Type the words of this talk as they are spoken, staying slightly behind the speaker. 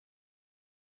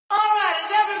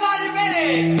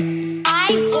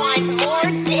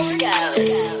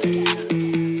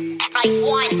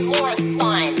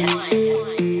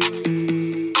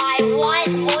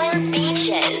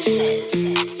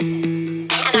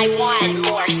I want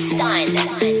more sun.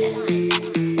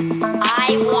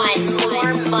 I want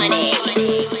more money.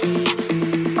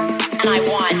 And I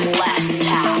want less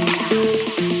tax.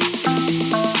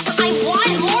 I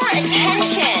want more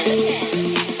attention.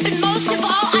 But most of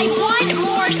all, I want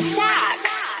more sex.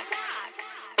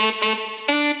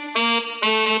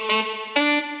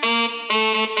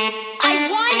 I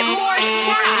want more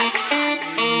sex.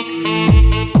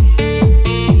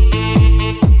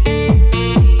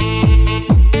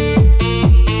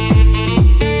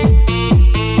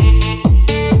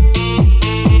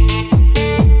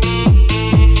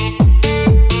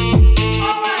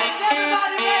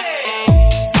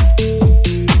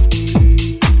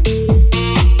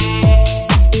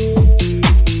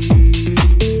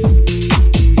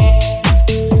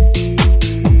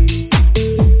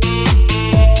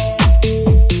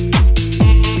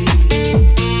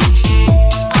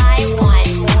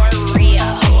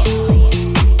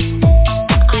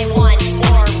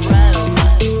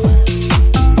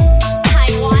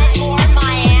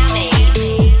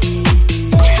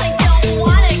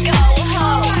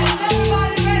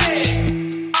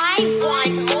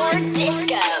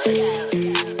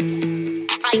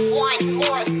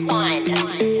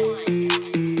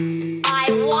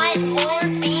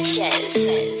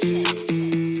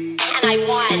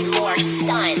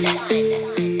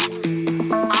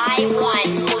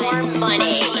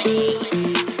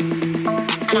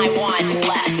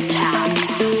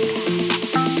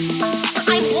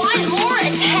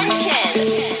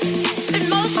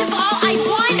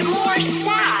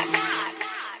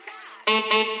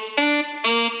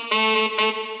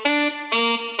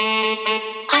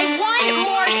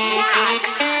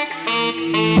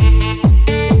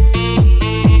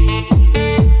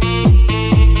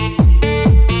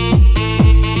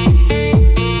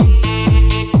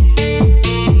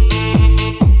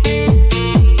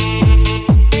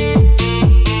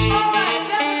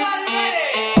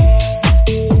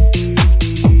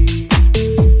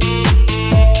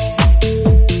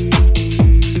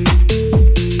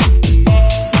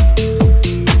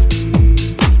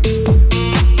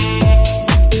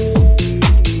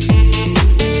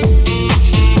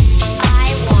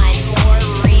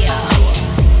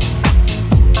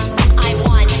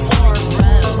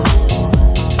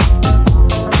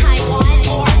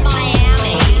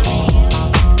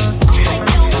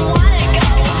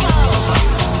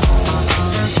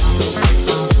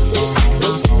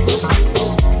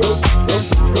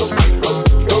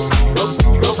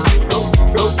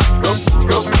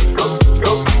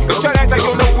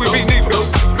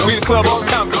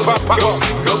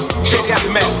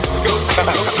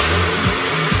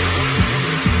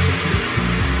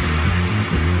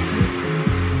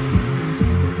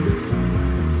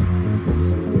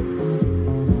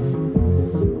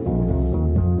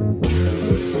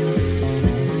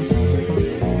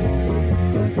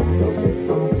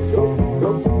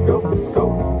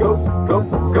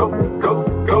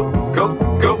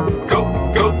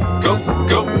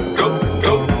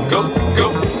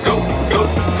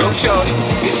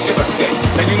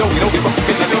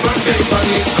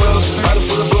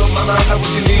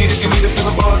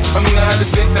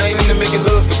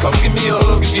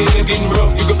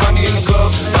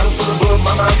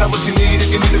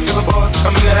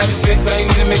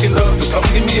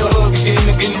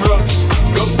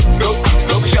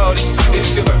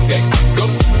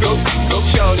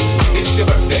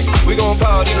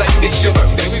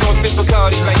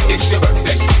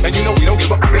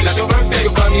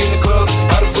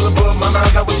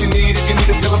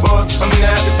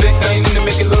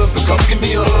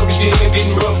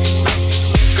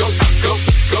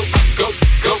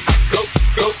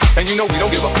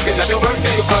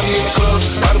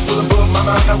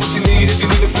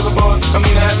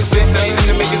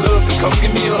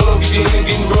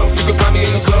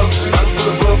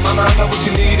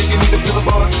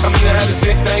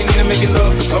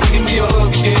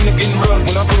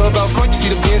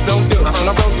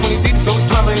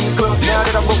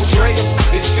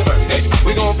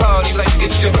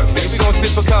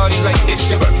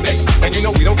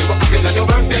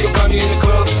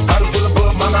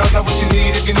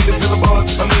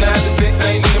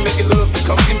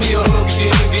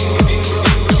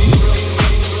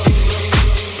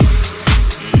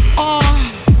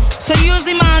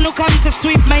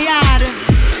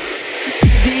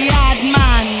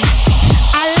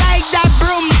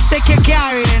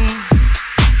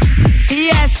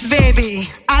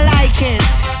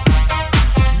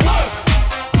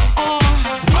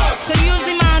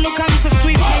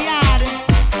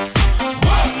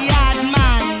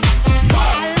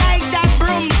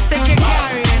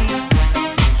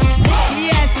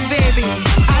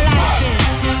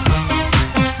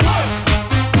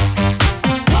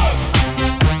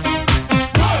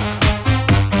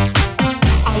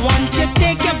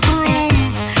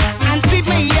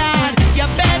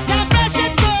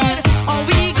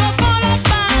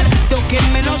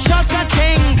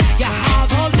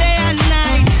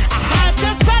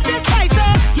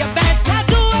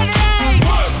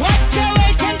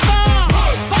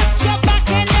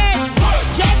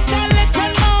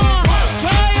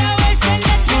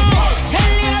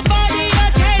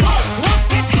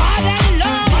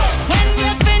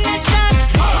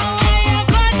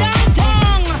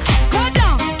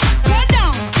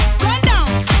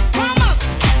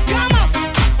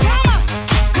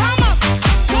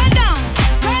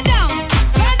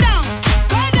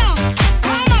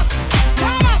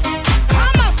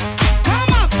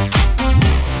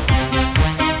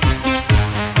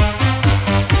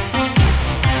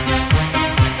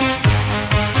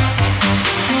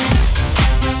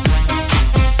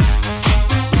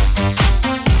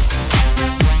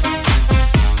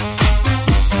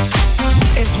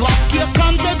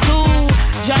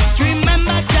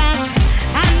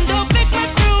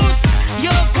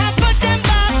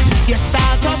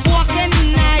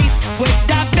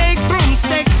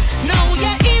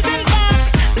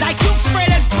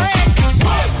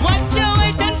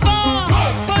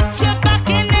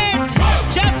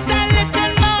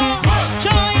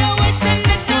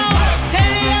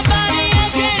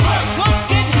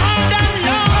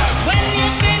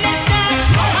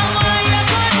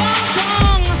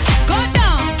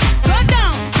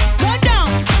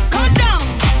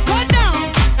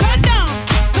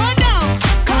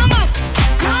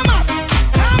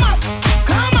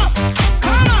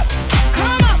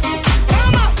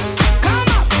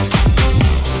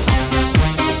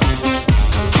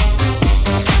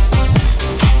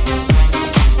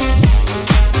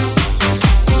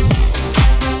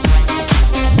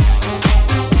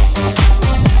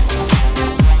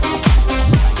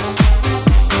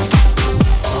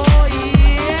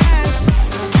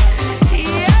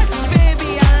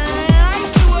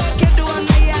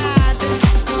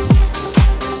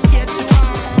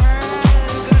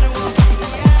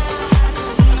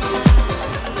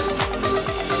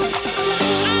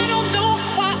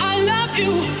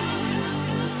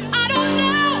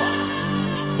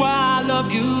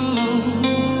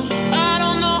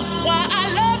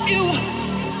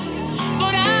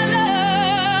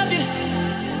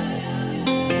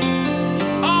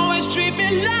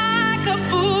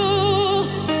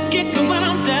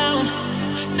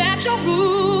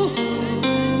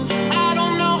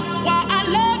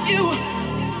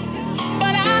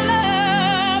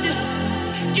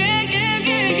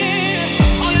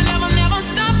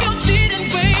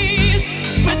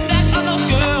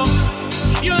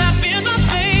 You laugh in my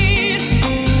face.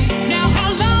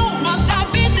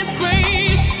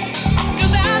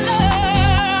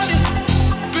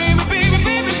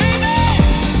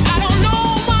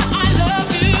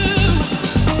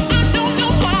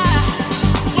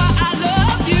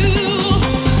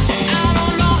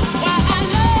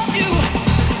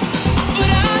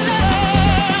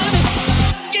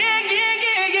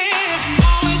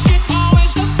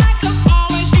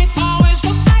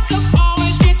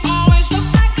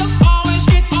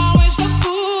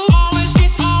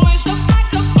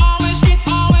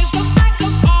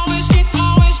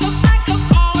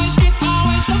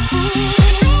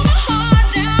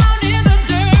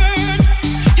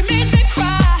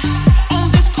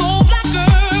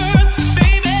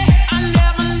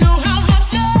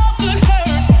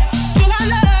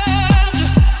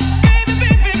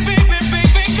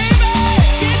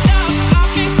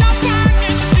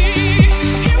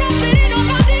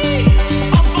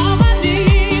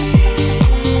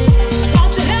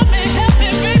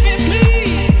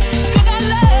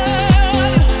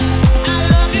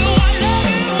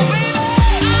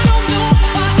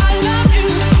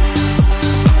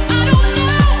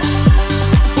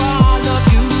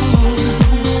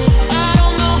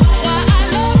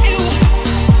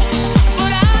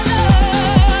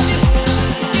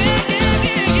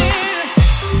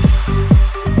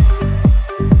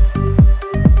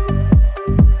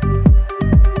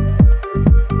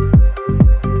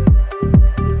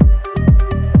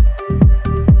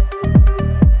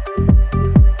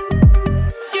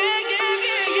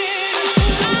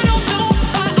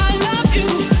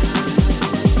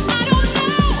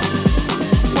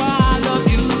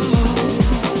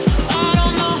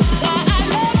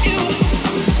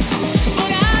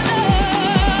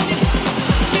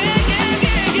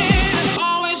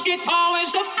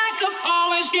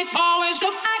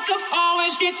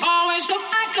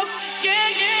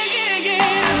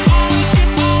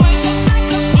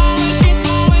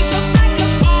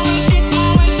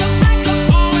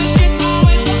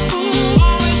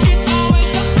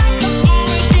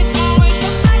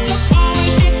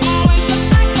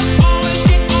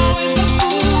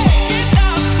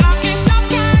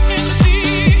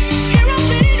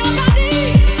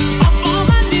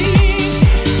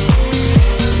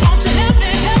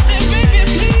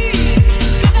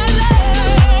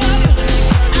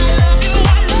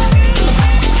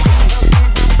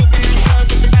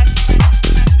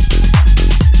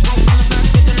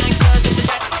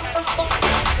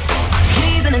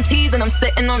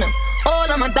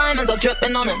 my diamonds are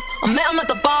dripping on him. I met him at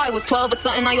the bar, it was 12 or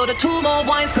something. I ordered 2 more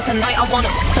wines, cause tonight I want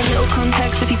him. A little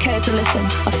context if you care to listen.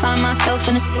 I found myself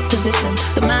in a position.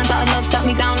 The man that I love sat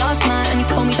me down last night and he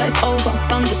told me that it's over,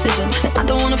 done decision. I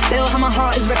don't wanna feel how my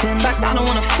heart is ripping. In fact, I don't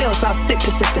wanna feel, so I'll stick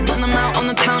to sipping. When I'm out on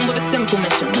the town with a simple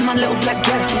mission. In my little black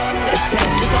dress, it's said.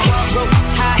 Just a hard rope,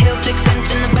 high heel, 6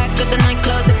 inch in the back of the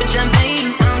nightclub, sipping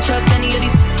champagne. I don't trust any of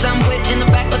these I'm with in the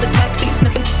back of the taxi,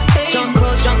 sniffing. Drunk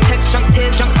calls, drunk texts, drunk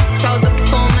tears, drunk so I was looking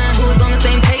for a man who was on the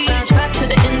same page. Back to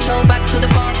the intro, back to the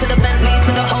bar, to the Bentley,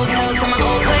 to the hotel, to my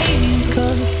old way.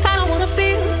 Cause I don't wanna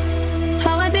feel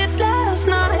how I did last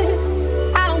night.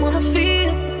 I don't wanna feel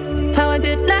how I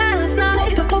did last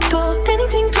night.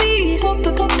 Anything please,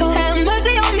 have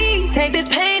mercy on me, take this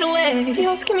pain away.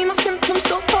 Yo, give me my symptoms,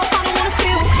 doctor, I don't wanna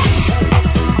feel.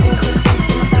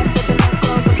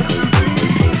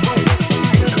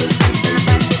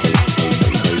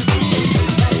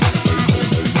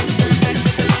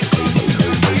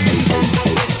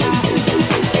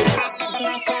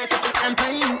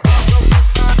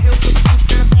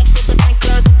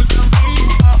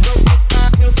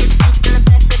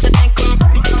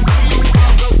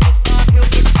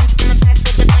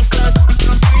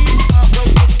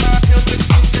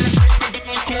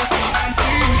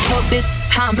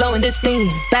 I'm blowing this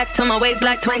steam back to my ways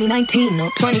like 2019.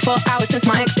 No, 24 hours since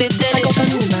my ex did it. I got a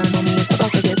new man on me, it's about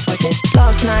to get spicy.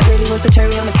 Last night really was the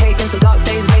cherry on the cake. Been some dark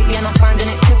days lately and I'm finding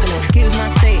it crippling. Excuse my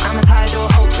state, I'm as high as your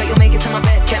hopes that you'll make it to my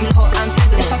bed. Get me hot and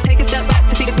sizzling. If I take a step back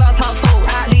to see the glass half full,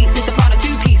 at least it's the product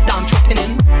 2-piece that I'm tripping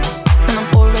in. And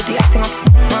I'm already acting up,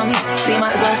 mommy, so you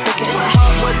might as well stick it. Just a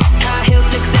hardwood, high heel,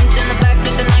 6 inch in the back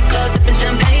of the nightclub, sipping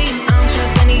champagne. I don't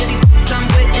trust any of these I'm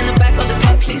with in the back of the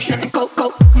taxi, sniffing coke.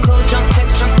 Clothes, drunk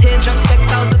texts, drunk tears, drunk sex.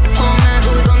 I was looking for a man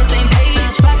who was on the same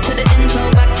page. Back to the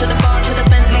intro, back to the bar, to the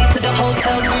Bentley, to the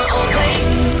hotel, to my old way.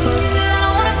 I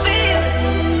don't wanna feel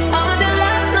how I did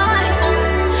last night.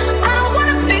 I don't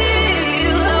wanna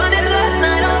feel how I did last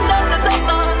night. Oh,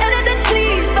 doctor, anything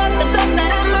please, doctor,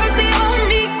 have mercy on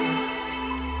me.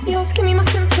 Yo, give me my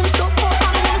symptoms, doctor, I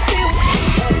don't wanna feel.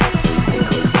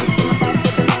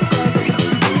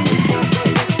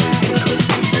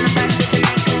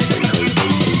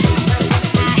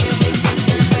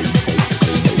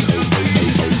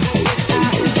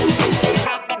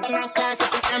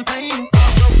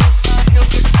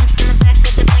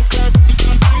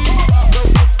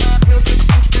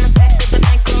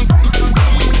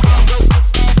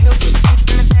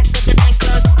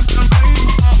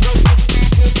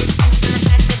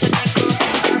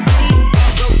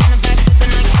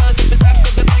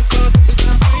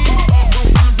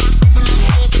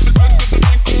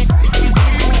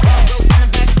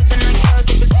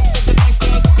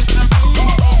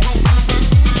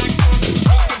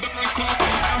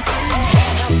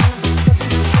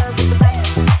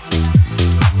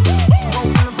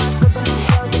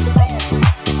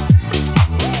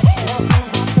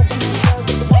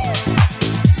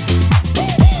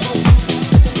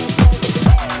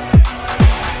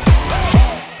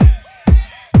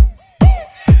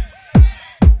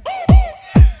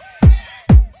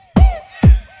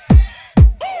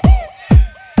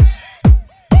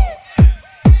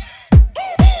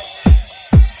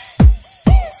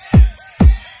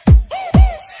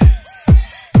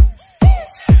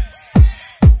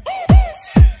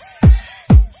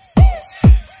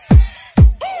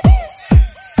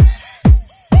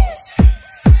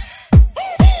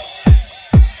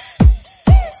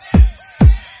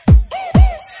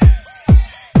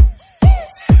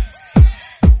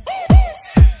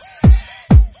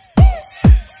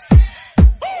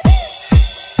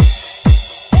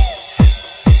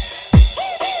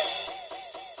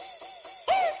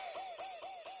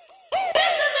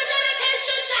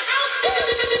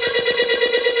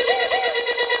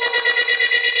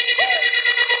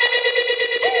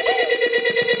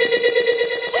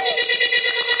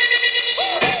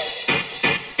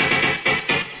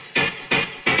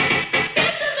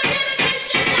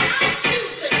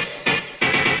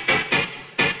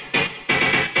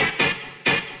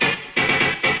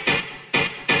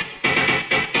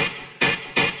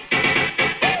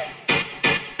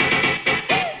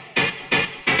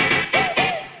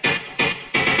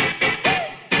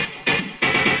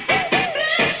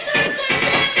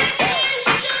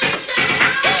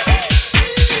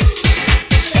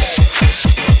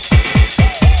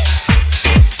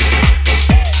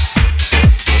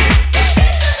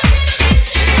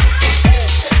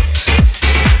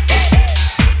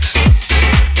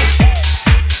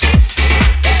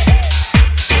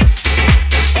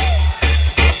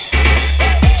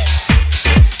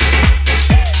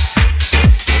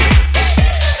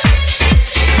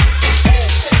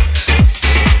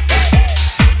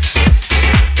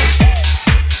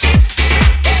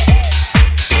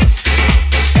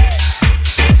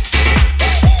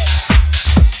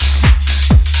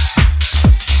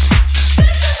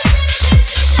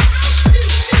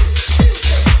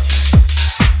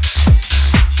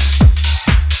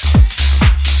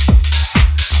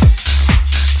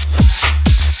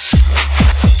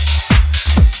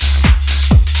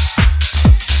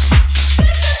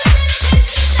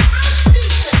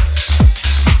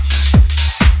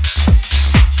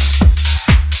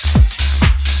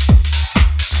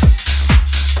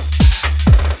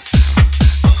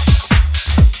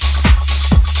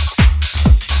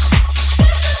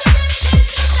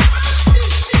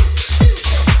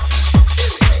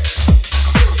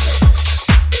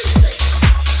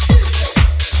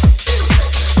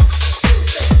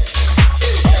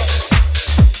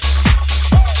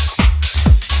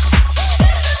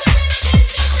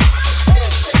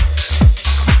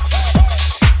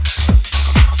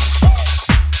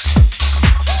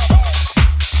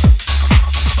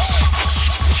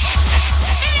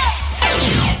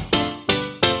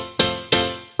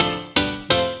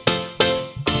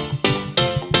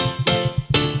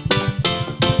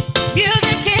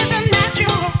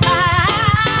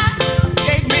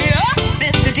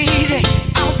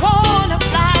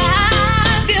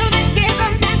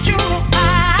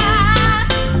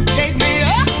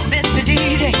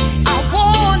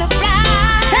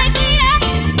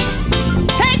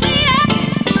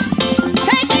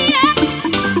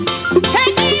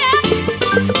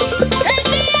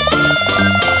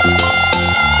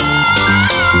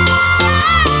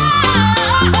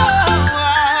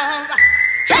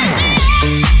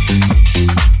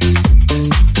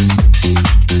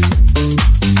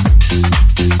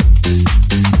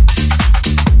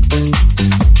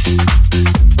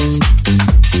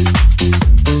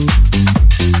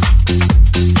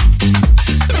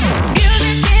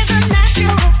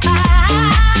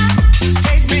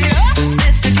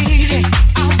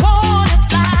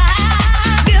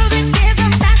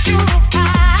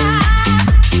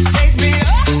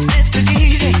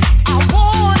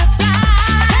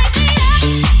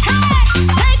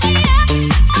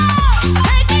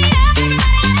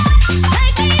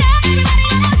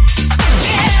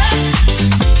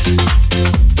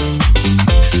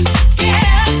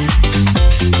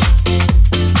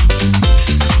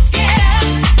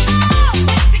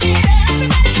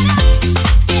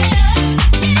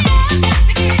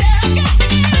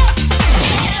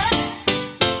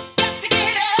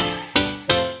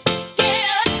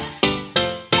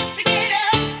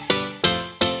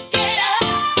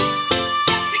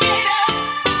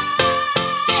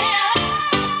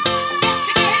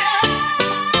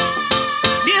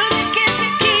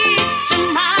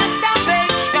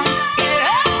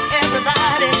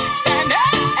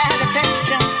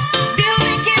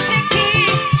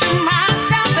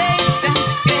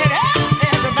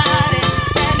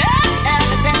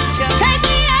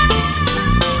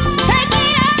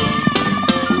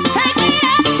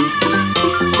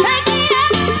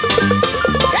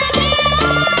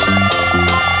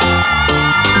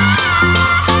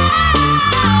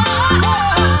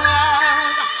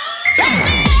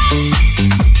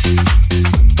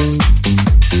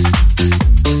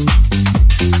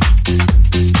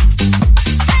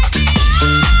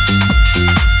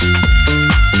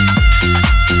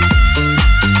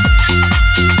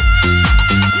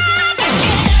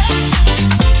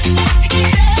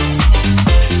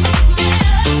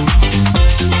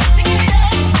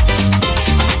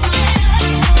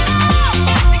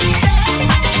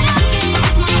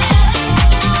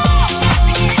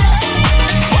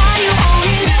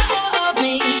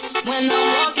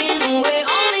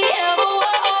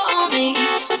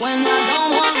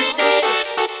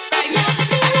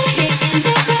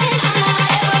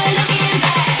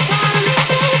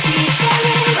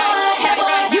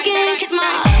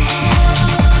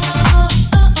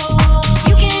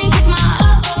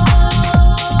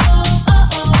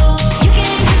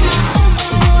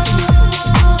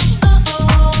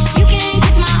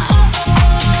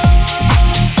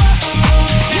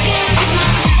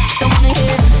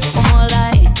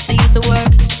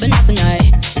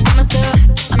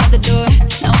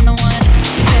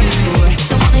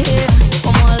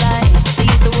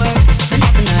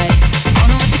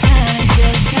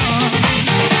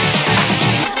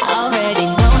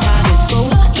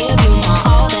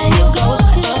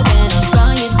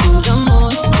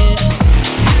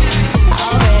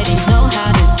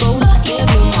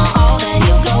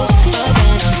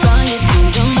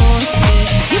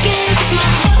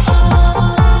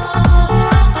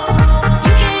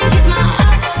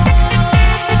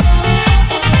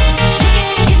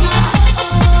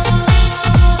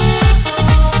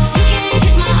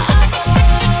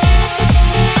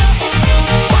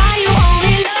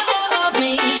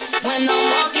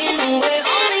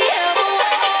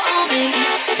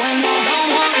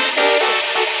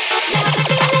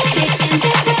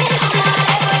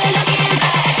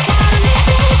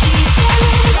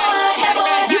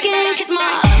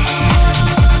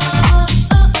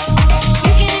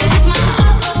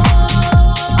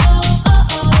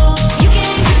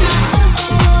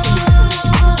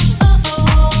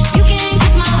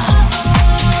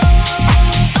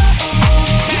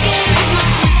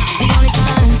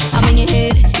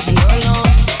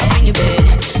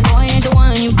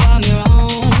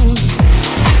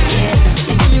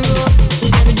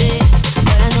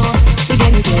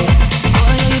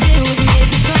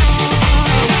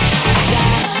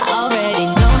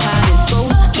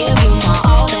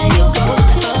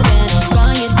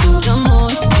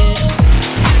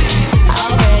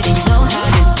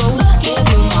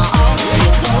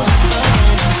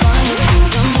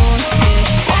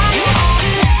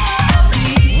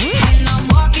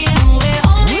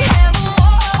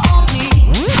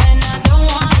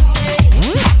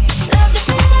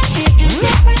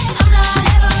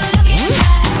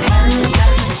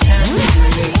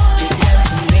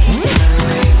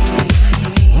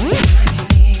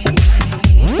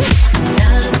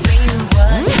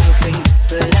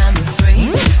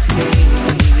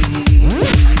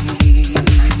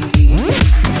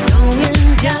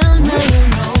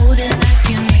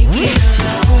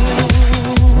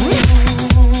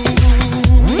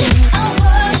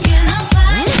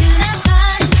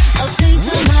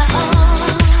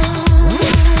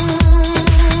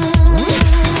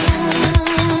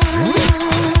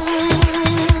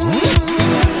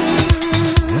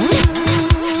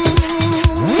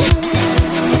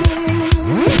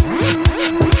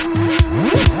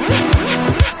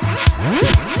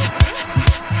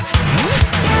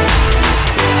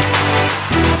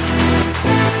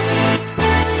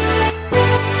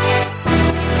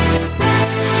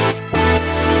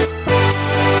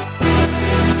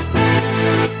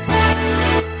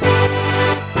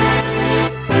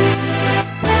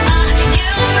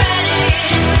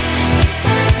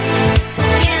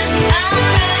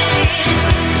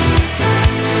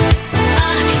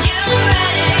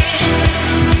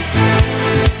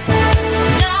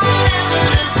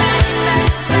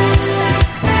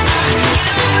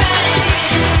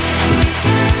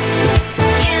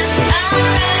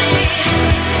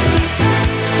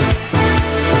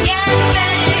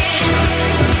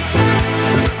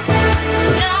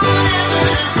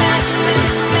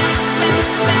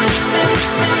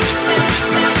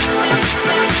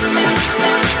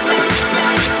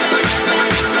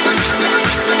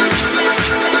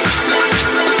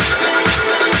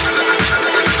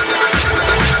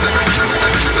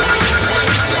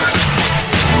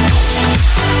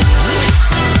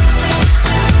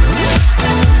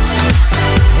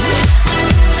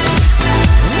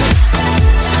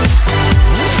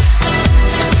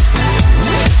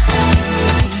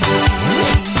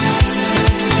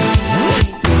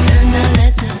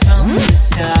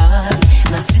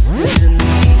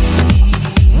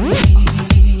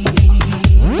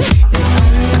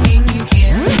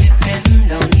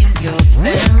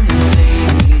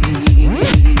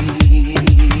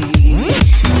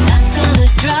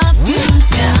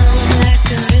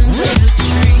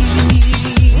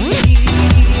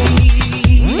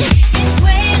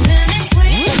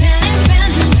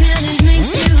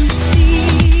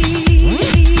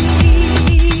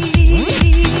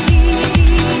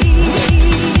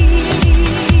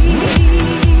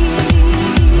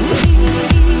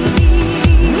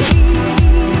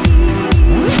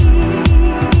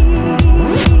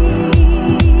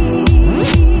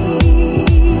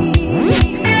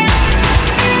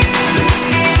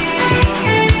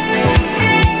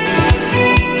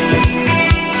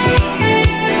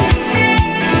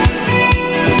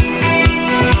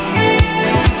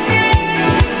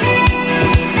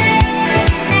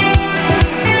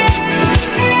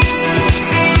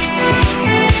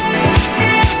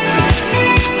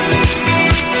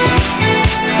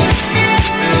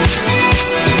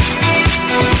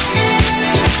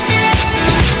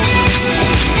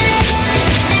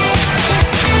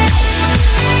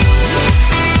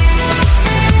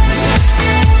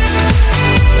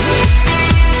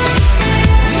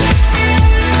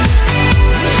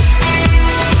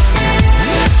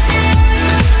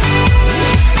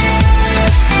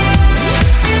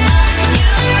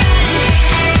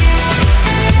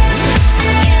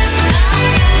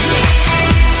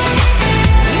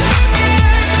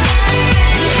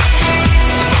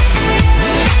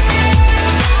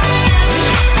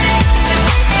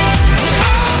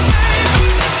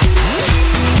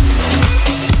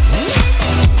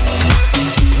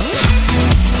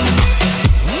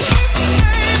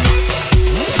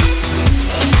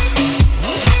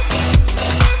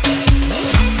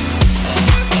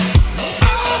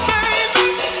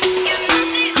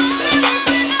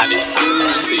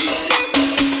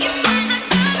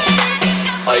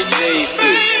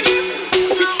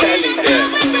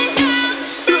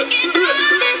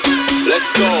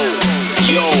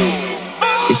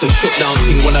 It's a shutdown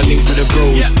thing when I link with the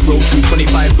bros. Roll through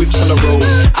 25 whips on the road.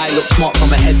 I look smart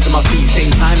from my head to my feet. Same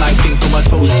time I think on my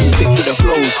toes, too sick with the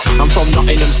flows. I'm from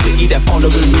Nottingham City, they're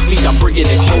following with me, I'm bringing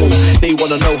it home. They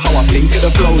wanna know how I think of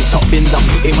the flows. Top bins, I'm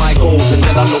hitting my goals. And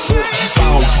then I look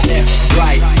down, left,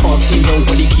 right. Can't see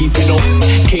nobody keeping up.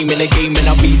 Came in the game and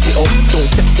I beat it up. Don't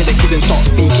step to the kid and start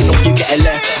speaking up. You get a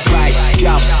left, right,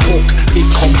 jab, hook. Big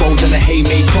combo, then a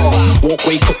haymaker. Won't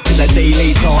wake up till a day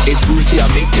later. It's Brucey,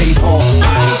 I make paper.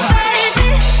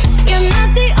 Baby, you're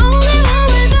not the only one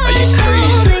with eyes. Are you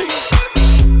crazy?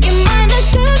 You might look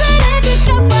good, but if you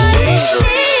got what you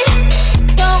need.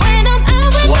 So when I'm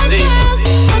out with my girls,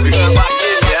 looking out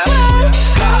of this world,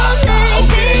 come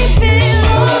make me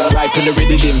feel. Right from the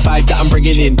rhythm, vibes that I'm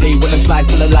bringing in. They want a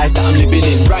slice of the life that I'm living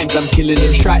in. Rhymes I'm killing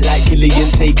them, strike like Killian.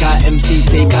 Take out MC,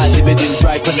 take out dividends.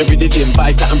 Right from the rhythm,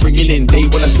 vibes that I'm bringing in. They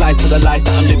want a slice of the life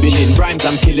that I'm living in. Rhymes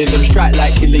I'm killing them, strike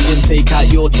like Killian. Take out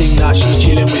your thing, now she's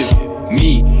chilling with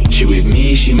me. She with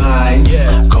me, she mine.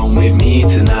 Come with me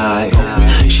tonight.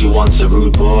 She wants a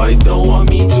rude boy, don't want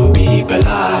me to be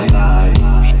polite.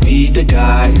 Be the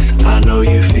guys, I know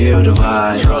you feel the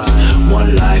vibe.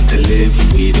 One life to live,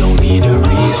 we don't need a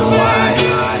reason why.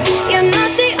 You're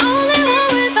not the only one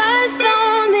with eyes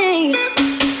on me.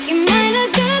 You might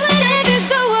look good, but if you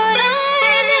got what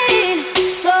I need.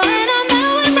 So when I'm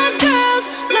out with my girls,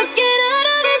 looking out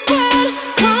of this world,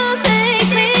 come make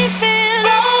me feel.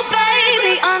 Oh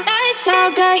baby, on nights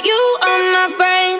I got you.